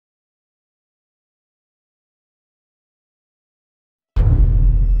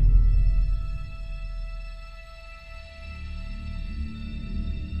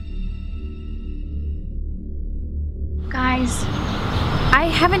Guys, I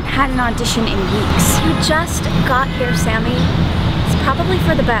haven't had an audition in weeks. You just got here, Sammy. It's probably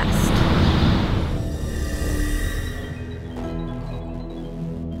for the best.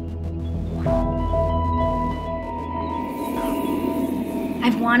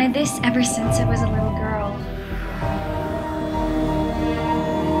 I've wanted this ever since I was a little girl.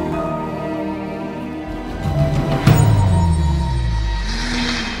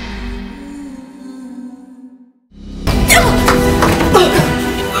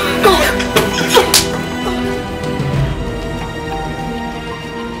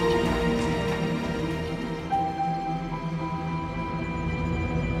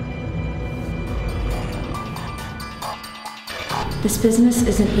 This business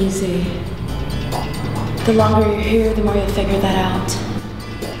isn't easy. The longer you're here, the more you'll figure that out.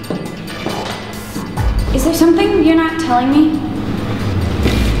 Is there something you're not telling me?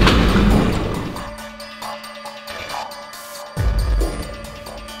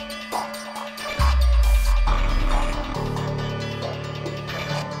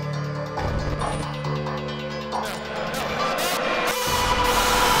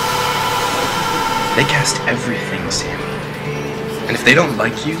 They cast everything, Sammy. And if they don't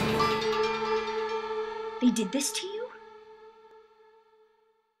like you... They did this to you?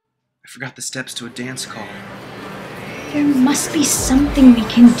 I forgot the steps to a dance call. There must be something we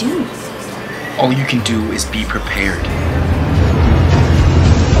can do. All you can do is be prepared.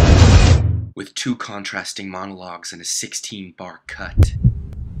 With 2 contrasting monologues and a 16-bar cut.